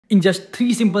In just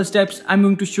 3 simple steps, I'm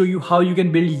going to show you how you can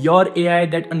build your AI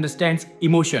that understands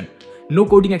emotion. No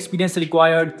coding experience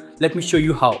required. Let me show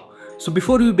you how. So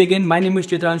before we begin, my name is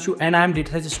Chitranshu and I am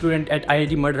data science student at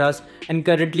IIT Madras and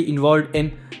currently involved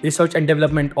in research and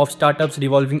development of startups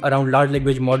revolving around large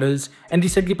language models, and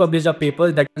recently published a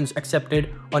paper that is accepted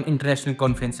on international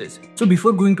conferences. So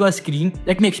before going to our screen,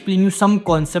 let me explain you some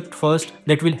concept first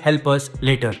that will help us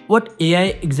later. What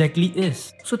AI exactly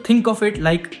is? So think of it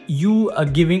like you are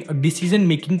giving decision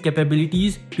making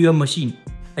capabilities to your machine.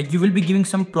 Like you will be giving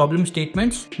some problem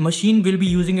statements, machine will be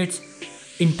using its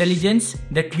intelligence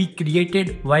that we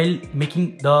created while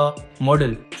making the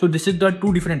model. So this is the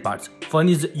two different parts. One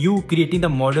is you creating the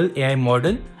model, AI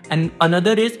model, and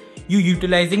another is you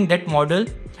utilizing that model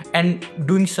and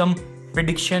doing some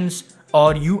predictions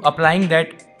or you applying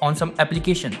that on some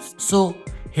applications. So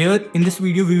here in this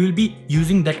video we will be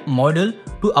using that model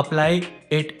to apply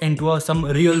it into some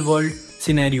real world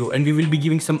scenario, and we will be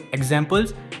giving some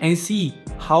examples and see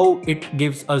how it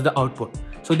gives us the output.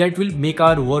 So that will make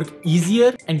our work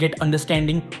easier and get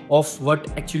understanding of what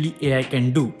actually AI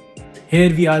can do.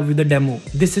 Here we are with the demo.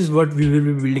 This is what we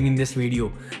will be building in this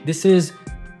video. This is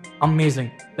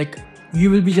amazing. Like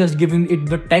you will be just giving it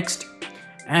the text,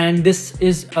 and this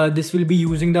will be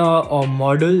using the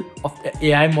model of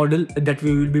AI model that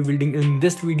we will be building in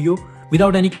this video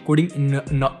without any coding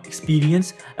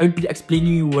experience. I will be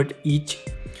explaining you what each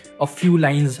of few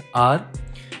lines are.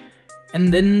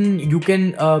 And then you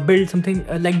can build something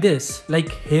like this. Like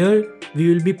here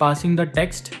we will be passing the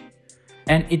text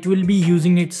and it will be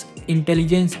using its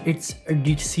intelligence, its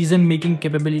decision making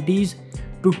capabilities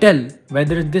to tell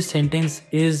whether this sentence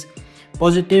is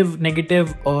positive,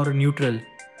 negative or neutral.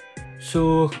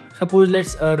 So suppose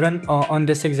let's run on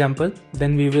this example,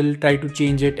 then we will try to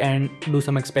change it and do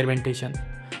some experimentation.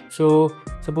 So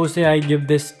suppose say I give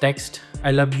this text,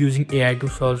 I love using AI to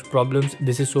solve problems.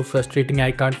 This is so frustrating,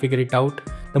 I can't figure it out.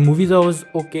 The movies was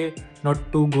okay, not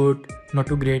too good, not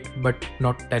too great, but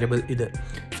not terrible either.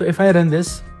 So if I run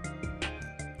this,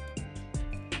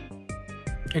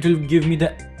 it will give me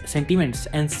the sentiments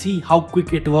and see how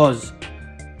quick it was.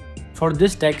 For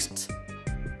this text,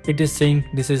 it is saying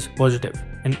this is positive,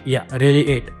 and yeah, really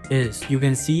it is. You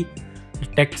can see the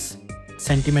text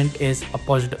sentiment is a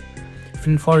positive.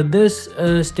 And for this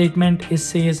statement it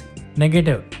says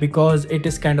negative because it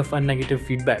is kind of a negative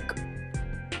feedback.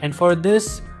 And for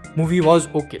this, movie was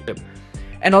okay.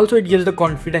 And also it gives the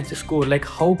confidence score, like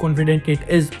how confident it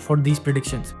is for these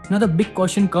predictions. Now the big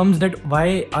question comes that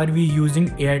why are we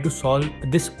using AI to solve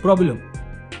this problem?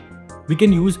 We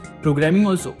can use programming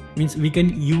also, means we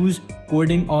can use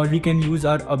coding or we can use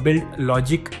our build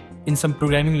logic in some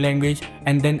programming language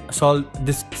and then solve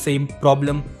this same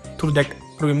problem through that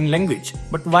programming language.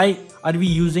 But why are we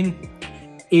using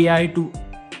AI to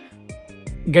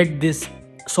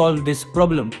solve this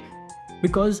problem?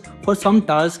 Because for some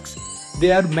tasks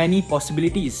there are many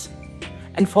possibilities,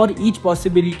 and for each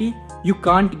possibility you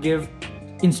can't give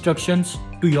instructions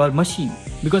to your machine,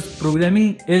 because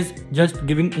programming is just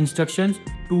giving instructions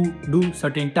to do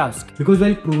certain tasks. Because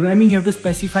while programming you have to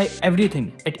specify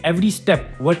everything at every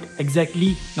step what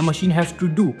exactly the machine has to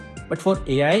do. But for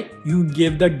AI you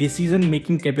give the decision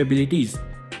making capabilities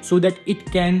so that it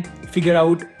can figure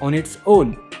out on its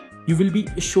own. You will be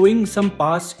showing some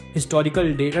past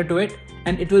historical data to it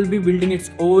and it will be building its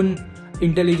own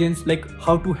intelligence, like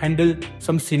how to handle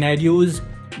some scenarios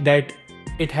that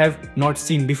it have not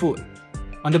seen before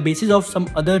on the basis of some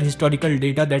other historical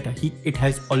data that it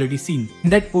has already seen.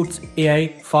 That puts AI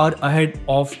far ahead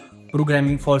of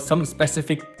programming for some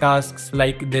specific tasks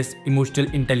like this emotional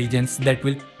intelligence that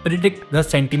will predict the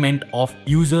sentiment of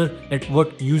user, that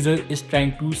what user is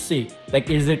trying to say, like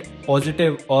is it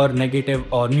positive or negative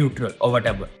or neutral or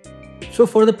whatever. So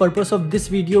for the purpose of this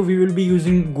video we will be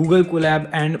using Google Colab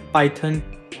and Python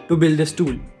to build this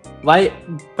tool. Why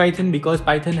Python? Because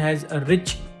Python has a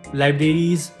rich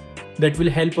libraries that will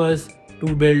help us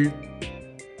to build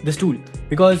this tool,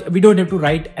 because we don't have to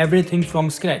write everything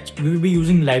from scratch. We will be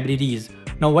using libraries.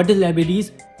 Now what is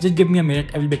libraries? Just give me a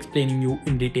minute, I will be explaining you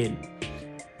in detail.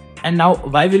 And now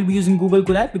why we'll be using Google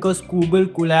Colab? Because Google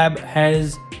Colab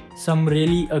has some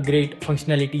really great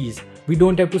functionalities. We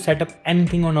don't have to set up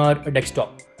anything on our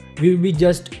desktop. We will be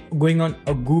just going on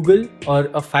a Google or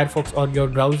a Firefox or your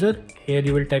browser. Here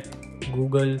you will type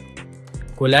Google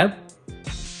Colab,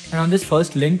 and on this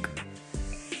first link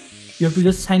you have to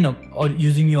just sign up or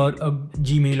using your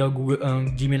Gmail or Google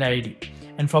Gmail ID,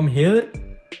 and from here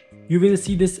you will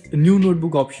see this new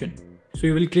notebook option. So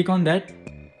you will click on that.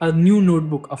 A new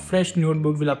notebook, a fresh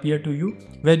notebook will appear to you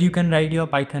where you can write your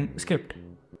Python script,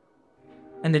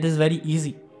 and it is very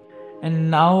easy.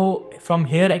 And now from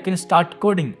here I can start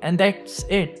coding, and that's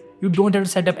it. You don't have to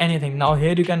set up anything. Now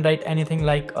here you can write anything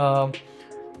like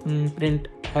print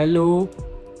hello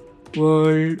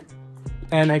world,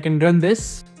 and I can run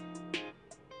this,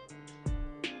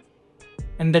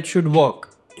 and that should work.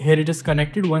 Here it is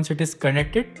connected. Once it is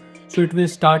connected, so it will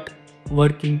start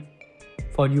working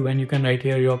for you, and you can write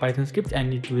here your Python script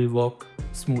and it will work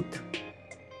smooth.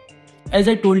 As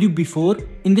I told you before,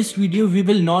 in this video we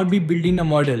will not be building a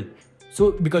model.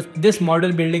 So because this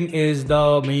model building is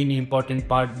the main important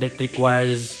part that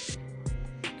requires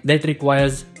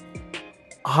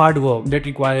hard work, that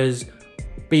requires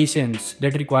patience,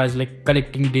 that requires like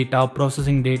collecting data,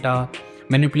 processing data,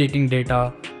 manipulating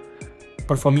data,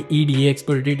 performing EDA,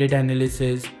 exploratory data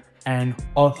analysis, and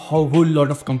a whole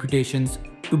lot of computations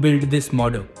to build this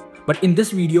model. But in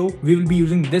this video, we will be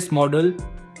using this model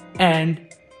and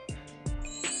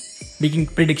making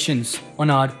predictions on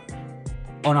our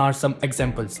some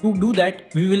examples. To do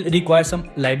that, we will require some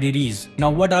libraries.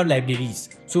 Now, what are libraries?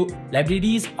 So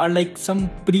libraries are like some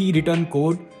pre-written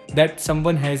code that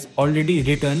someone has already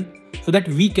written, so that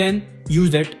we can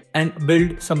use it and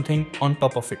build something on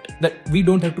top of it. That we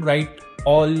don't have to write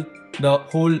the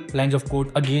whole lines of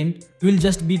code again. We'll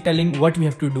just be telling what we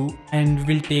have to do, and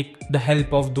we'll take the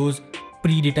help of those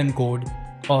pre-written code,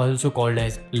 also called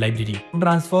as library.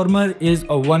 Transformer is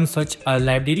one such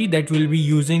library that we'll be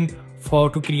using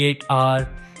to create our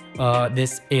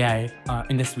this AI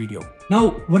in this video.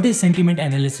 Now, what is sentiment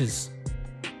analysis?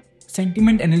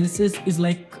 Sentiment analysis is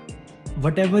like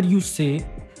whatever you say,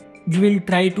 you will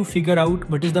try to figure out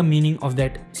what is the meaning of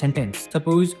that sentence.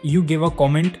 Suppose you give a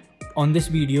comment on this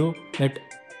video that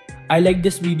I like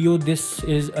this video, this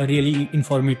is really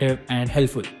informative and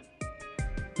helpful.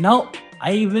 Now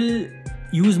I will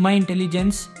use my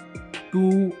intelligence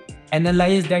to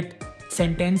analyze that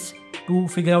sentence to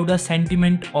figure out the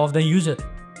sentiment of the user,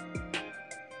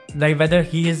 like whether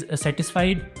he is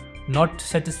satisfied, not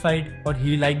satisfied, or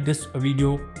he liked this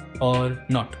video or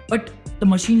not. But the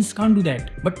machines can't do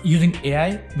that. But using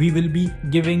AI, we will be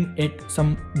giving it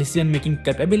some decision making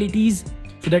capabilities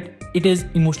so that it is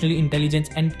emotionally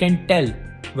intelligent and can tell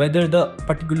whether the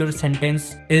particular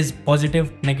sentence is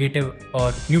positive, negative,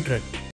 or neutral.